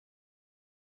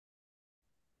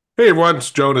Hey everyone, it's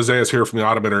Joe and Isaias here from the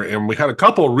Automator, and we had a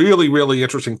couple really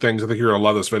interesting things. I think you're gonna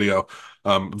love this video.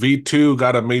 V2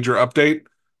 got a major update.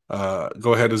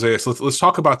 Go ahead, Isaias. Let's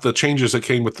talk about the changes that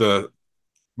came with the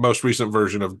most recent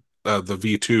version of the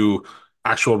V2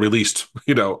 actual released,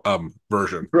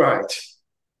 version. Right.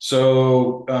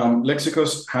 So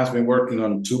Lexicos has been working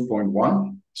on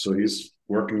 2.1, so he's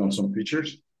working on some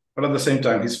features, but at the same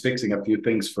time, he's fixing a few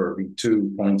things for the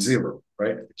 2.0,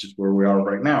 right, which is where we are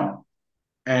right now.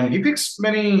 And he fixed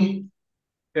many,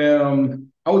 I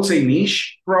would say,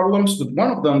 niche problems, but one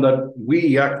of them that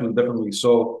we actually definitely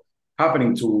saw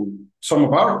happening to some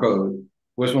of our code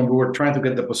was when we were trying to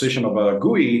get the position of a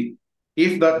GUI.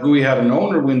 If that GUI had an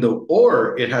owner window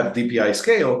or it had DPI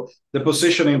scale, the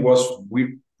positioning was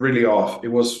really off. It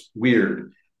was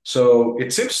weird. So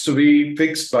it seems to be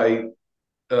fixed by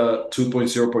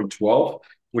 2.0.12,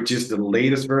 which is the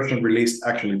latest version released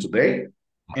actually today.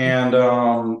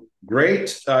 And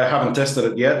great. I haven't tested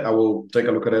it yet. I will take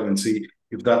a look at it and see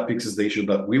if that fixes the issue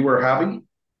that we were having.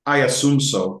 I assume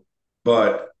so,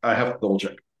 but I have to double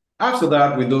check. After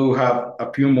that, we do have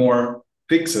a few more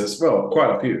fixes. Well,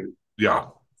 quite a few, Yeah,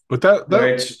 but that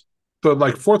right? the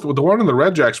like fourth with the one in the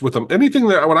regex with them, anything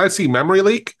that when I see memory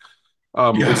leak,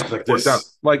 it's Yeah, like worked out.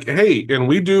 this. Like, hey, and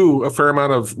we do a fair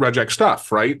amount of regex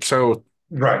stuff, right? So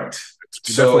Right.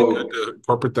 it's definitely good So, to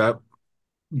incorporate that.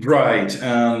 right.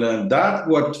 And that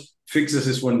what fixes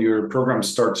is when your program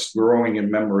starts growing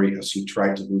in memory as you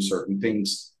try to do certain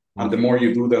things. And the Mhm. more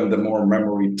you do them, the more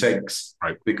memory it takes.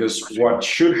 Right. Because what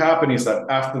should happen is that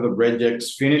after the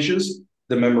regex finishes,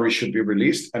 the memory should be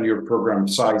released and your program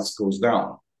size goes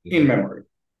down in Mhm. memory.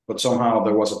 But somehow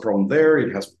there was a problem there.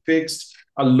 It has been fixed.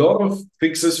 A lot of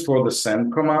fixes for the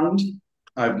send command,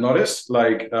 I've noticed,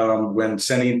 like when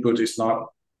send input is not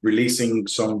releasing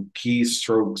some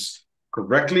keystrokes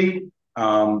correctly,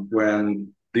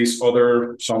 when these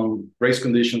other some race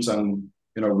conditions and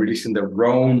releasing the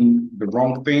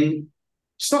wrong thing,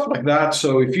 stuff like that.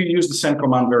 So if you use the send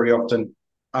command very often,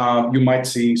 you might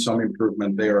see some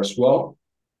improvement there as well.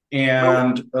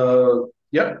 And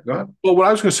yeah, go ahead. Well, what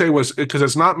I was going to say was because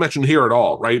it's not mentioned here at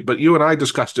all, right? But you and I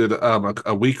discussed it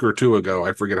a week or two ago.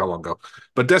 I forget how long ago.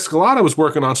 But Descolada was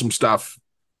working on some stuff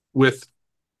with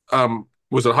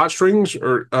was it hot strings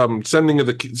or Hot sending of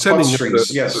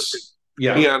strings, yes,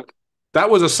 yeah. and that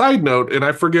was a side note, and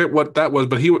I forget what that was.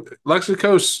 But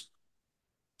Lexicos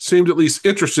seemed at least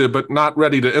interested, but not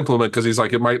ready to implement because he's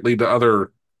like it might lead to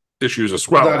other issues as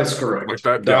well, That is like correct.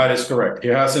 that. Yeah, That is correct. He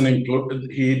hasn't included.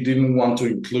 He didn't want to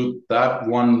include that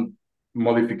one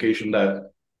modification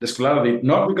that Desclada did,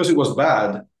 not because it was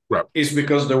bad. right. It's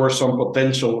because there were some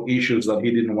potential issues that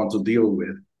he didn't want to deal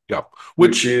with, Yeah,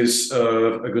 which which is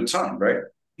a good sign, right?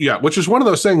 yeah, which is one of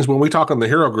those things when we talk on the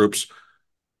hero groups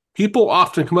people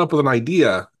often come up with an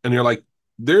idea and you're like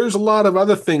there's a lot of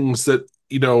other things that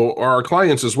are our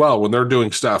clients as well when they're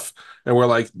doing stuff and we're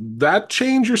like that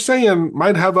change you're saying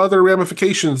might have other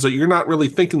ramifications that you're not really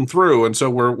thinking through and so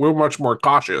we're much more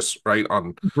cautious right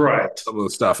on Right. some of the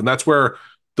stuff and that's where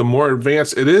the more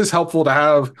advanced it is helpful to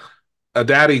have a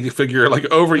daddy figure like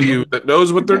over you that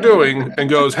knows what they're doing and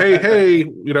goes hey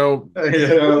Yeah,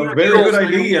 your very deal good saying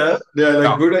idea. Yeah,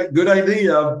 like yeah good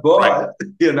idea, right but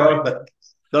right like,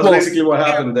 that's well basically what and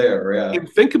happened there. Yeah. and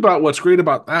think about what's great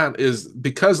about that is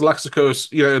because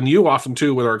Lexicos, and you often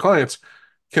too with our clients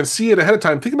can see it ahead of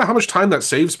time. Think about how much time that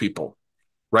saves people,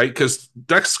 right? Because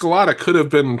Dex Scalata could have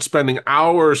been spending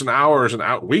hours and hours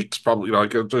and weeks, probably,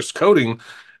 like just coding,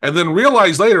 and then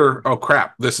realize later, oh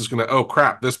crap, this is gonna, oh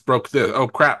crap, this broke this, oh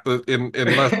crap, in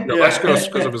Lescos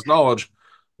because of Yeah. his knowledge.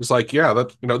 It's like, yeah,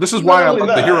 that this is Not why I only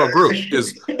love the hero group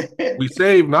is that. we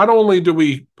save not only do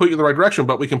we put you in the right direction,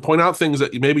 but we can point out things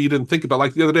that maybe you didn't think about.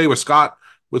 Like the other day with Scott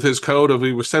with his code of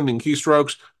he was sending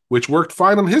keystrokes, which worked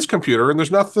fine on his computer, and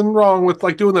there's nothing wrong with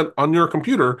like doing that on your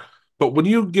computer. But when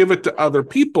you give it to other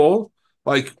people,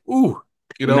 like, ooh,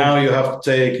 you know, Now you have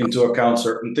to take into account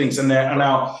certain things. And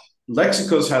now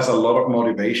Lexicos has a lot of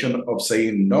motivation of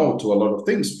saying no to a lot of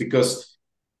things because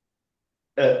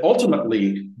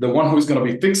ultimately the one who's going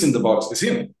to be fixing the bugs is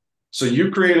him. So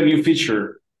you create a new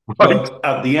feature, right? but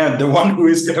at the end, the one who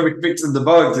is going to be fixing the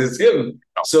bugs is him.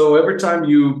 So every time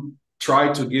you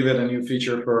try to give it a new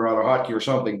feature for AutoHotkey or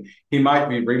something, he might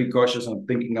be really cautious and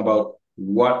thinking about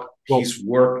what Well, his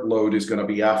workload is going to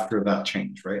be after that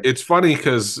change, right? it's funny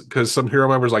because some hero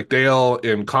members like Dale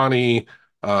and Connie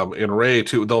and Ray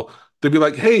too, they'll be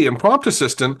like, hey, in prompt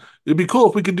assistant, it'd be cool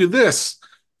if we could do this.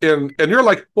 And you're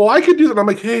like, well, I could do that. And I'm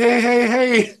like,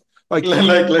 hey. Like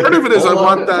part of it is Hold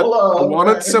on, I hold want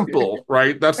it on. simple,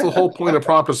 right? That's the whole point of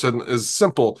prompt assistant is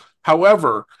simple.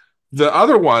 However, The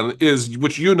other one is,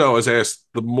 which you know is as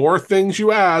the more things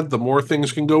you add, the more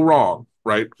things can go wrong,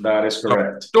 right? That is So,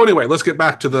 correct. so anyway, let's get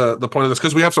back to the point of this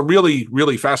because we have some really,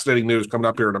 really fascinating news coming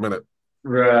up here in a minute.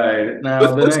 Right. Now,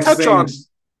 Let's the let's next touch on things,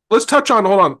 let's touch on.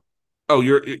 Hold on. Oh,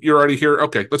 you're already here.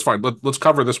 Okay, that's fine. Let's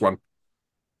cover this one.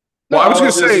 no, Well, I I was going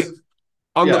was to say just,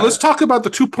 let's yeah. talk about the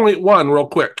 2.1 real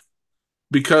quick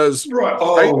because Right. right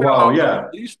Oh, wow. now, at Yeah.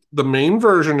 least the main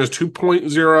version is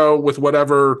 2.0 with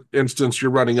whatever instance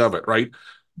you're running of it, right?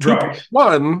 Right.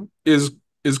 2.1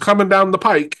 is coming down the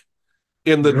pike.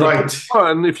 In the point Right.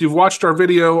 one, if you've watched our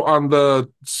video on the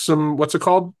some what's it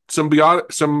called?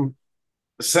 Symbiotic, some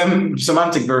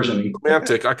Semantic versioning.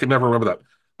 semantic, I can never remember that.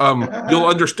 You'll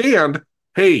understand,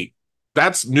 hey,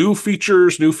 that's new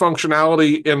features, new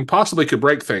functionality, and possibly could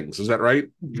break things. Is that right?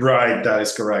 Right, that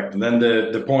is correct. And then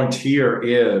the point here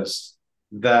is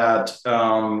that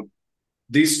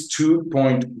this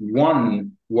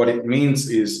 2.1, what it means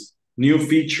is new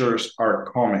features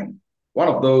are coming. One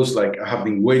of those, like I have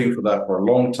been waiting for that for a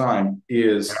long time,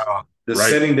 is Yeah, the right.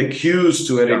 setting the queues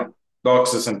to Yeah. edit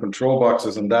boxes and control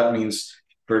boxes. And that means,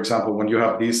 for example, when you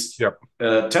have this Yep.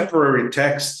 temporary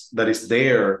text that is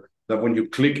there, that when you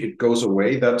click, it goes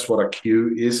away. That's what a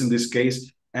queue is in this case.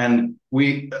 And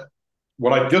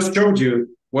what I just showed you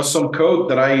was some code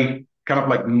that I kind of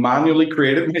like manually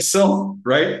created myself,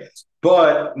 right?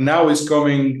 But now it's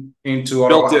coming into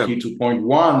Built in. AutoHotkey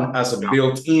 2.1 as a Yeah.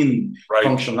 built-in Right.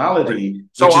 functionality, Right.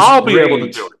 So which is I'll be able to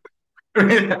great. do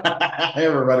it.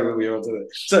 Everybody will be able to do it.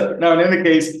 So now, in any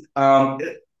case,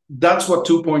 that's what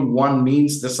 2.1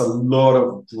 means. There's a lot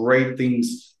of great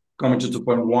things coming to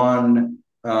 2.1,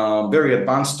 very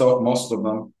advanced stuff, most of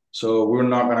them. So we're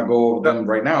not going to go over them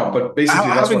right now. But basically,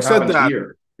 that's Having what said happened that,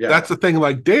 here. Yeah, that's the thing.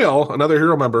 Like Dale, another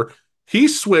hero member, he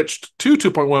switched to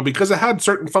 2.1 because it had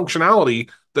certain functionality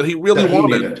that he really that he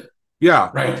wanted. needed.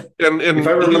 Yeah, Right. If I and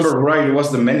remember right, it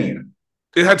was the menu.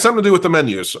 it had something to do with the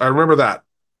menus. I remember that.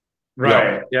 Yep.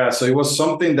 Right. Yeah. So it was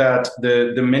something that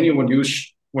the menu when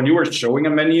you were showing a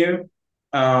menu,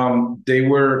 they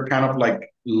were kind of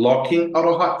like locking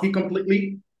AutoHotkey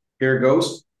completely. Here it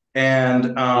goes.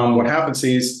 And what happens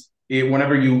is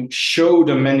whenever you show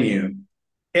the menu,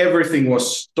 everything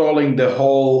was stalling the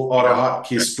whole Yeah.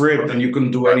 AutoHotkey script, and you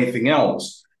couldn't do Right. anything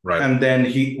else. Right. And then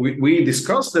we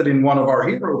discussed it in one of our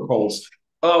hero calls.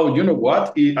 Oh, you know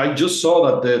what? I just saw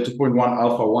that the 2.1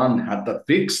 Alpha 1 had that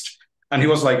fixed. And he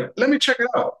was like, let me check it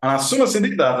out. And as soon as he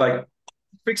did that, like,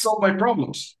 fix all my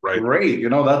problems. Right. Great.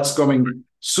 That's coming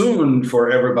soon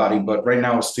for everybody. But right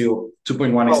now, still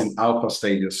 2.1 is in Oh, alpha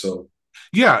stages. So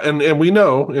yeah, and we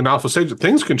know in alpha stage that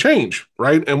things can change,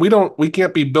 right? And we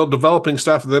can't be developing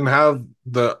stuff and then have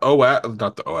the OS,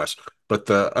 not the OS, but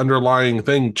the underlying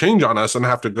thing change on us and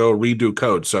have to go redo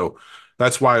code. So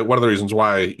that's why one of the reasons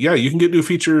why, yeah, you can get new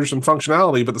features and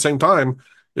functionality, but at the same time,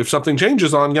 if something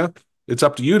changes on you, it's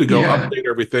up to you to go yeah, update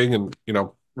everything and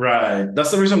right.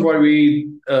 That's the reason why we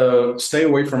stay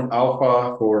away from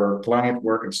alpha for client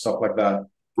work and stuff like that.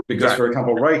 Because, for exactly.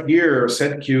 example, right here,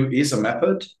 setQ is a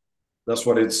method. That's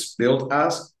what it's built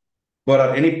as. But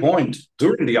at any point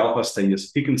during the alpha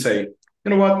stages, he can say, you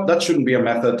know what, that shouldn't be a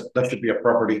method, that should be a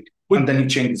property. And Would then he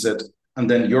changes it. And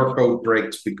then your code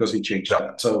breaks because he changed yeah.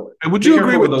 that. So And would be you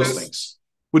agree careful with with those this? things.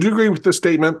 Would you agree with this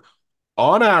statement?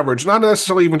 On average, not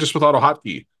necessarily even just with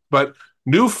AutoHotkey, but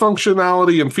new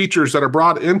functionality and features that are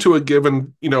brought into a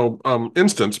given,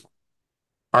 instance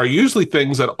are usually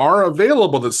things that are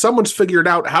available that someone's figured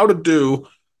out how to do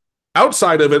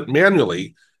outside of it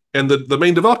manually. And the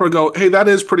main developer go, hey, that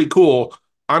is pretty cool.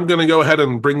 I'm going to go ahead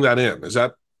and bring that in. Is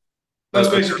that That's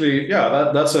basically,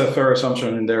 yeah, that's a fair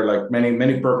assumption in there. Like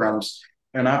many programs,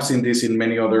 and I've seen this in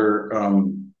many other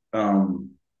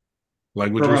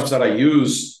languages? programs that I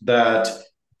use, that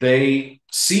they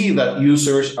see that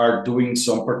users are doing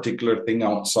some particular thing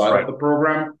outside of Right. the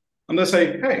program, and they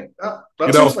say, "Hey, that, You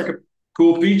that seems know, like a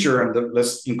cool feature, and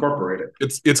let's incorporate it."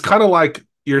 it's kind of like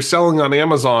you're selling on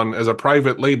Amazon as a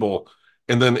private label,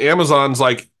 and then Amazon's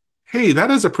like, hey, that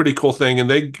is a pretty cool thing, and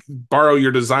they borrow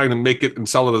your design and make it and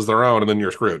sell it as their own, and then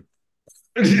you're screwed.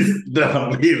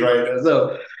 Definitely right.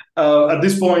 So at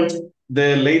this point,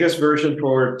 the latest version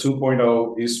for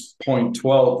 2.0 is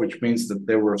 0.12, which means that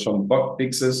there were some bug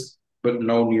fixes, but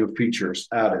no new features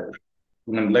added.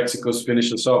 When Lexicos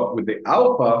finishes up with the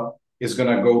alpha, it's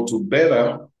going to go to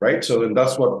beta, right? So and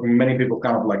that's what many people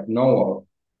kind of like know of,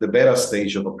 the beta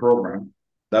stage of a program.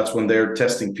 That's when they're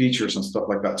testing features and stuff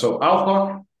like that. So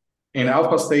in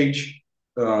alpha stage,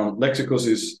 Lexicos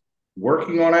is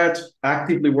working on it,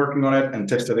 actively working on it, and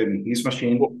tested it in his Well,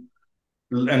 machine.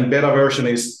 And beta version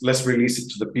is let's release it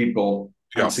to the people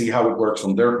yeah. and see how it works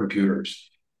on their computers.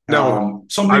 Now,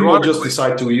 Some people just ironically,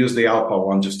 decide to use the alpha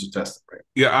one just to test it, right?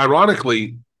 yeah,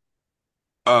 ironically,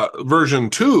 version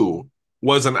 2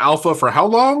 was an alpha for how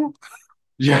long?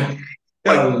 Yeah,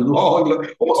 Like yeah,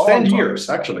 almost long 10 time. years,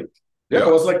 actually. Yeah, it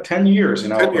Yeah, was like 10 years in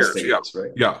 10 alpha years. Yeah, status,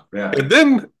 right? yeah. Yeah. And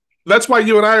then that's why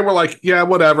you and I were like, yeah,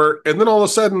 whatever. And then all of a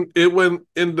sudden it went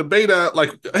into beta,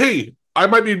 like, hey, I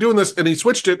might be doing this. And he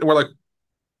switched it, and we're like,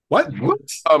 what? What?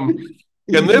 Um,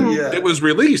 and then it Yeah, was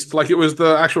released, like it was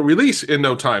the actual release in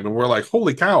no time, and we're like,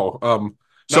 holy cow. that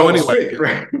So was anyway, quick,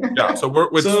 right? yeah. So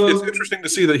it's So interesting to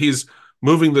see that he's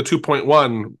moving the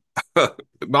 2.1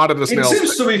 not at a it snail's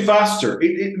seems to pace. be faster.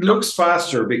 It Yeah. looks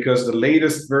faster because the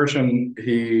latest version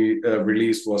he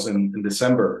released was in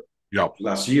December Yeah.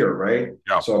 last year, right?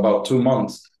 Yeah. So about 2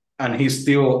 months. And he's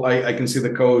still, I can see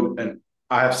the code and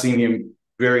I have seen him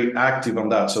very active on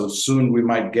that. So soon we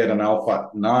might get an Alpha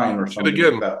 9 or And something like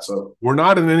again, that. So we're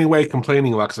not in any way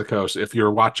complaining, Lexicos, if you're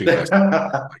watching this.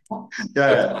 yeah, It's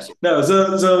yeah. awesome. No,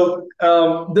 so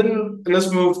then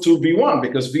let's move to V1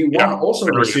 because V1 Yeah. also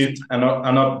Very received interesting.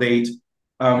 an update.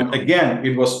 Yeah. Again,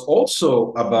 it was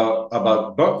also about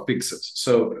bug fixes.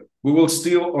 So we will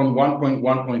still on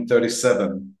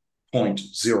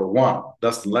 1.1.37.01.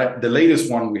 That's the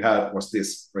latest one we had was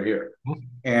this right here.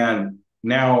 And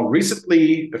now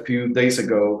recently, a few days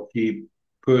ago, he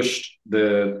pushed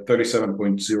the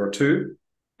 37.02.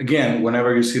 Again,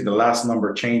 whenever you see the last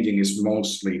number changing, is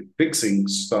mostly fixing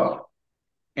stuff.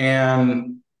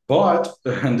 And but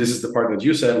and this is the part that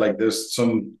you said, like there's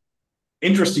some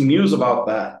interesting news about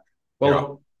that. Yeah.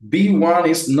 Well, V1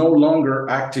 is no longer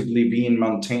actively being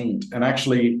maintained. And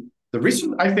actually, the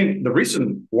reason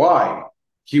why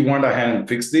he went ahead and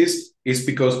fixed this is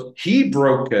because he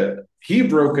broke it. He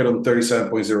broke it on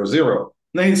 37.00.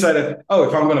 Then he decided, oh,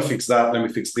 if I'm going to fix that, let me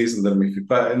fix this and then let me fix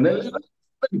that. And then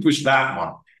let me push that one.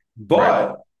 Right.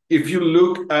 But if you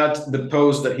look at the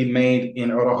post that he made in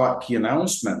AutoHotkey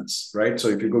announcements, right? So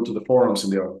if you go to the forums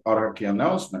in the AutoHotkey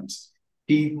announcements,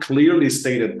 he clearly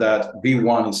stated that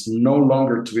V1 is no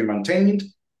longer to be maintained.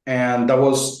 And that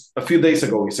was a few days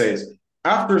ago. He says,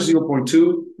 after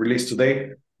 0.2 released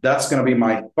today, that's going to be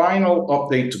my final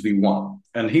update to V1.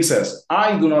 And he says,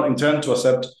 I do not intend to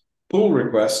accept pull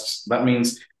requests. That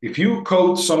means if you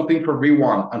code something for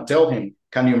V1 and tell him,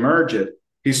 can you merge it?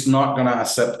 He's not going to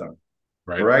accept them.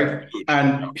 Right. Right.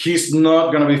 And he's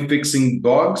not going to be fixing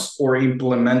bugs or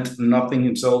implement nothing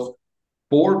himself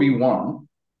for V1.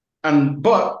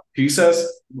 But he says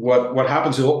what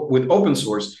happens with open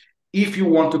source, if you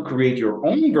want to create your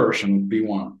own version of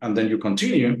V1 and then you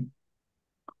continue,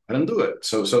 I don't do it.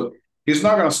 So he's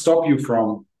not going to stop you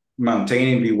from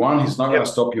maintaining V1. He's not going to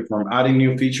stop you from adding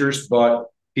new features, but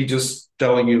he just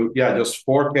telling you, yeah, just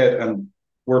fork it and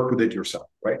work with it yourself,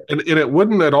 right? And it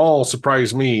wouldn't at all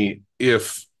surprise me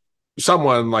if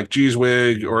someone like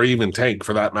Cheesewig or even Tank,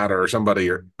 for that matter, or somebody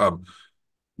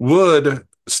would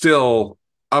still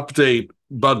update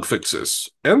bug fixes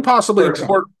and possibly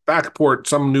backport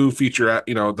some new feature,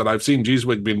 that I've seen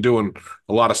Cheesewig been doing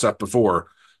a lot of stuff before.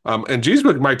 And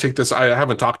Cheesewig might take this. I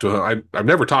haven't talked to him. I've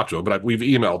never talked to him, but we've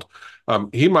emailed.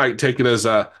 He might take it as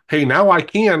hey, now I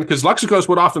can, because Lexicos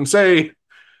would often say,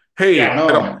 hey, Yeah,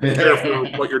 I don't no. care for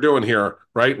what you're doing here.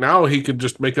 Right now, he could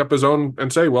just make up his own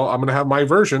and say, well, I'm going to have my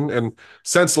version. And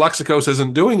since Lexicos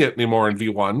isn't doing it anymore in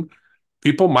V1,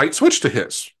 people might switch to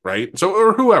his, right? So,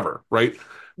 or whoever, right?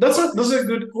 That's a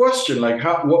good question. Like,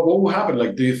 what will happen?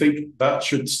 Like, do you think that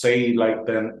should stay like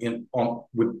then on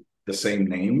with the same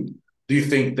name? Do you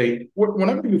think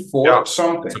whenever you Yeah, fork it's a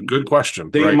something, good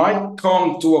question, they right? might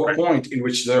come to a Right, point in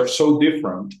which they're so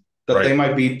different that right, they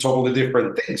might be totally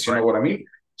different things. You know right. what I mean?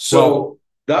 Well,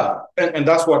 So and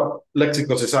that's what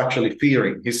Lexicos is actually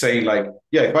fearing. He's saying like,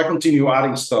 yeah, if I continue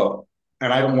adding stuff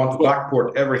and I don't want to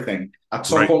backport everything, at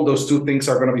some right. point those two things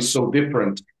are going to be so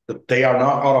different that they are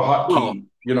not Well, AutoHotkey.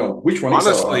 You know, which one is AutoHotkey?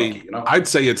 honestly, You know? I'd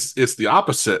say it's the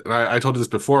opposite. And I told you this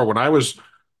before. When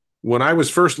I was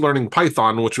first learning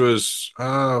Python, which was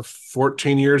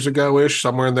 14 years ago ish,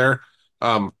 somewhere in there,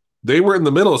 they were in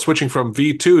the middle of switching from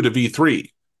V2 to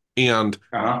V3, and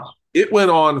Uh-huh. it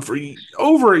went on for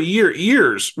over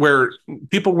years where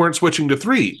people weren't switching to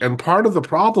 3. And part of the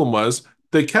problem was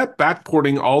they kept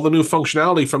backporting all the new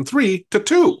functionality from 3 to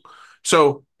 2.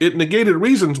 So it negated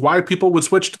reasons why people would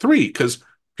switch to 3, because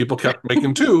people kept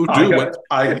making 2 do what.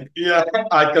 I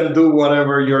can do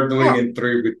whatever you're doing Yeah, in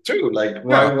 3 with 2. Like,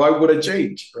 yeah. why would it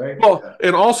change? Right? Well, Yeah.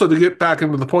 and also to get back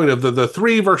into the point of the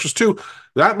 3 versus 2,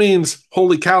 that means,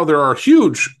 holy cow, there are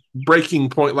huge breaking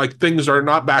point, like things are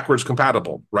not backwards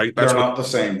compatible, right? That's They're what. not the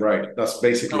same, right? That's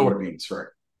basically what So it means, right?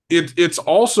 it's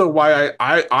also why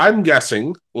I'm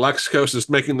guessing Lexicos is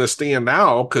making this stand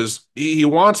now because he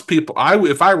wants people.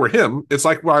 If I were him, it's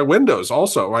like why Windows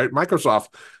also, right?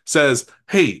 Microsoft says,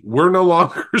 "Hey, we're no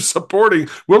longer supporting.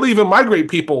 We'll even migrate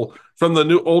people from the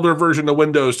new older version of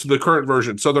Windows to the current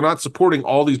version, so they're not supporting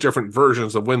all these different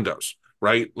versions of Windows,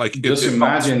 right? Like Just it helps.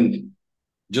 imagine,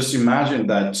 just imagine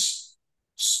that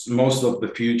most of the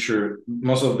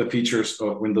features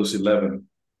of Windows 11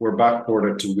 were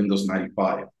backported to Windows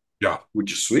 95. Yeah. Would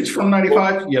you switch from Well,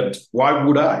 95? Yet, why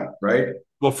would I, right?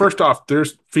 well, first off,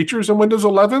 there's features in Windows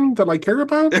 11 that I care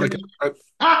about. Like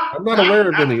I'm not aware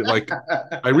of any. Like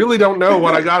I really don't know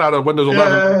what I got out of Windows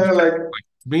 11. Yeah, like Like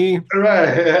me,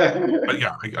 right. but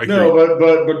yeah, I No,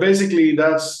 agree. but basically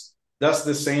that's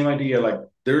the same idea. Like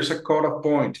there's a cutoff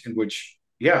point in which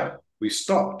yeah we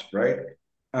stopped, right?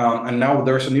 And now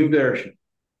there's a new version.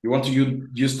 You want to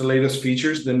use the latest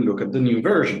features, then look at the new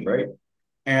version, right?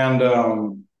 And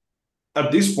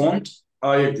at this point,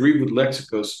 I agree with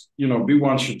Lexicos. You know,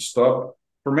 V1 should stop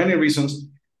for many reasons.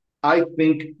 I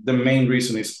think the main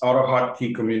reason is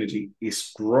AutoHotkey community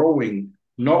is growing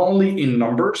not only in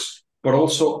numbers but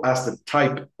also as the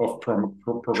type of Sure.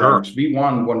 programmers.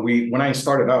 V1 when I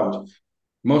started out,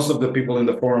 most of the people in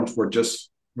the forums were just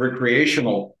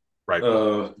recreational Right.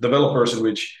 developers in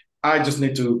which I just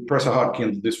need to press a hotkey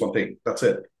and do this one thing. That's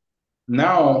it.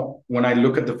 Now, when I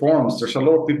look at the forums, there's a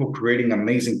lot of people creating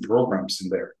amazing programs in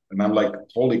there. And I'm like,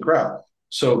 holy crap.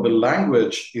 So the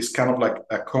language is kind of like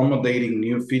accommodating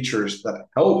new features that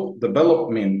help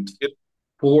development It,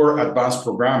 for advanced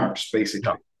programmers, yeah.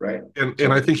 basically, right?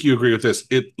 And I So think you agree with this.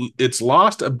 It's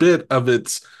lost a bit of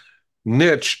its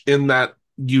niche in that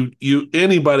you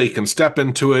anybody can step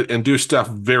into it and do stuff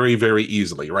very very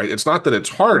easily, right? It's not that it's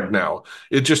hard right, now.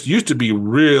 It just used to be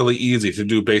really easy to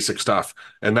do basic stuff,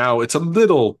 and now there's a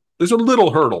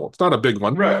little hurdle. It's not a big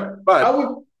one, right. I but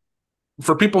would,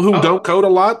 for people who don't I, code a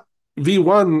lot,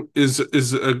 V1 is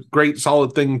a great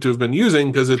solid thing to have been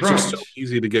using because it's just so right.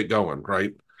 easy to get going,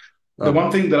 right? The Um,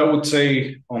 one thing that I would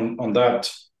say on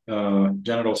that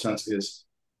general sense is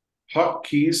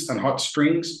hotkeys and hot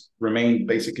strings remain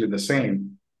basically the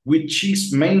same, which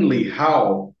is mainly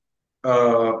how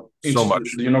so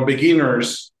much,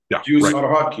 beginners yeah, use right,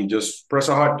 AutoHotkey. Just press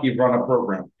a hotkey, run a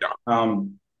program. yeah.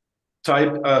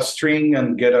 Type a string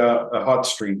and get a hot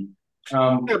string.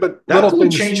 Yeah, but That little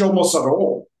didn't things. change almost at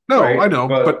all, No, I right? know,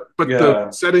 But but the yeah,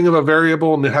 setting of a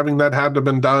variable and having that had to have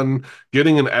been done,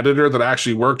 getting an editor that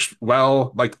actually works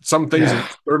well, like some things yeah,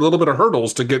 are a little bit of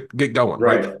hurdles to get going,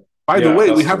 right? right. By the Yeah, way,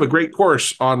 we that's have a true. great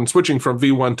course on switching from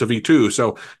V1 to V2.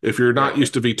 So if you're not Yeah.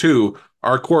 used to V2,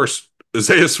 our course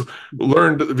Zayas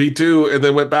learned V2 and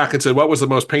then went back and said what was the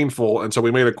most painful, and so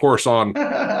we made a course on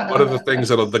what are the things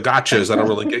that are the gotchas that'll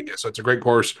really get you. So it's a great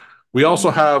course. We also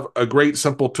have a great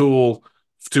simple tool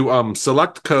to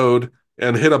select code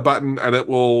and hit a button and it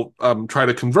will try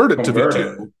to convert it to Convert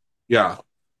it. V2. Yeah.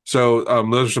 So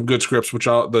those are some good scripts, which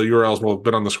the URLs will have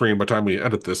been on the screen by the time we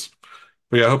edit this.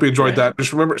 But yeah, I hope you enjoyed Yeah. that.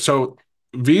 Just remember, so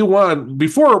V1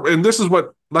 before, and this is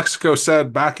what Lexico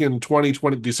said back in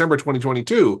 2020, December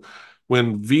 2022,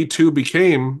 when V2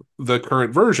 became the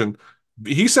current version.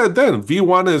 He said then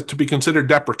V1 is to be considered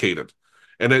deprecated.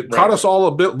 And it caught Right. us all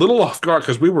a bit little off guard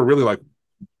because we were really like,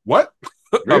 what?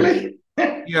 um, Really?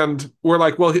 and we're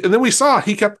like, well, and then we saw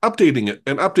he kept updating it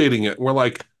and updating it. We're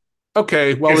like,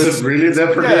 okay, well, Is it really it's dead,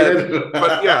 deprecated?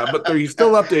 but yeah, but they're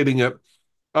still updating it.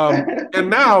 And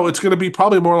now it's going to be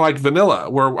probably more like vanilla,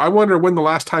 where I wonder when the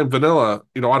last time vanilla,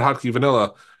 AutoHotkey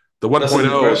vanilla, the That's a good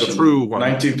 1.0, the true question. one.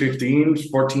 1915,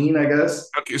 14, I guess.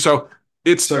 Okay, so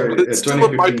Sorry, it's still,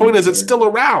 my point 2015. is it's Sorry. still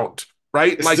around,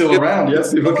 right? It's Like still around. it's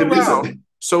Yes, people still can use it. around.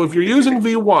 So if you're using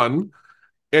V1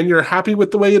 and you're happy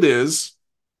with the way it is,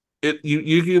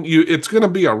 it's going to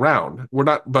be around. We're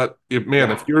not, but if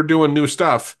Yeah. you're doing new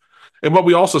stuff, and what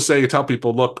we also say, tell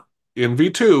people, look, in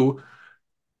V2,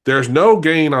 there's no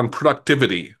gain on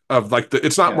productivity of like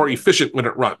it's not Yeah. more efficient when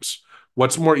it runs.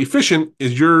 What's more efficient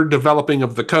is your developing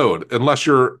of the code. Unless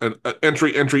you're an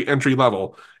entry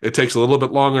level, it takes a little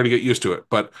bit longer to get used to it.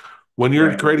 But when you're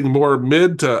Right. creating more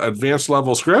mid to advanced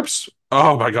level scripts,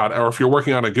 oh my god! Or if you're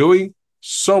working on a GUI,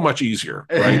 so much easier,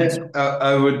 right?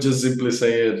 I would just simply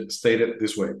state it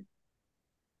this way.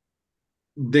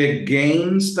 The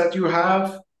gains that you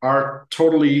have are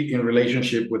totally in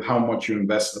relationship with how much you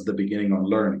invest at the beginning on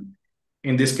learning.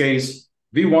 In this case,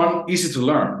 V1, easy to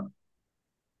learn.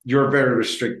 You're very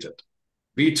restricted.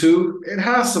 V2, it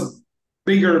has a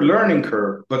bigger learning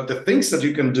curve, but the things that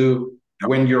you can do Yep.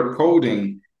 when you're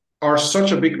coding are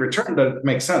such a big return that it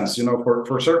makes sense.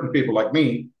 For certain people like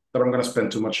me, that I'm going to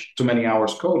spend too many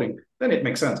hours coding, then it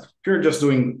makes sense. If you're just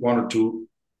doing one or two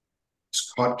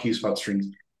hotkeys, hot strings.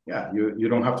 Yeah, you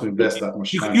don't have to invest that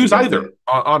much You could time to use get either, the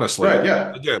honestly. right.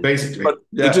 Yeah, Again, basically. but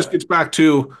it just Yeah, gets back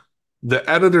to the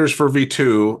editors for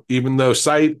V2. Even though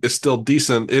Sight is still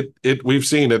decent, it we've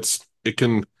seen it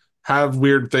can have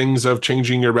weird things of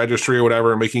changing your registry or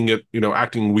whatever, and making it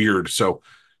acting weird. So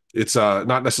it's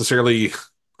not necessarily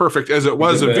perfect as it the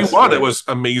was in best. V1. It Right, was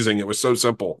amazing. It was so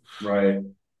simple. right.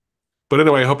 But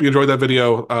anyway, I hope you enjoyed that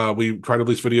video. We try to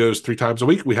release videos 3 times a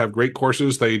week. We have great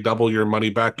courses. They double your money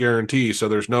back guarantee, so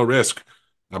there's no risk.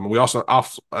 We also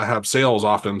have sales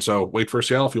often, so wait for a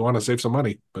sale if you want to save some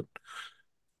money. But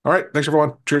all right, thanks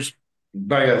everyone. Cheers.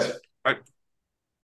 Bye, guys. Bye.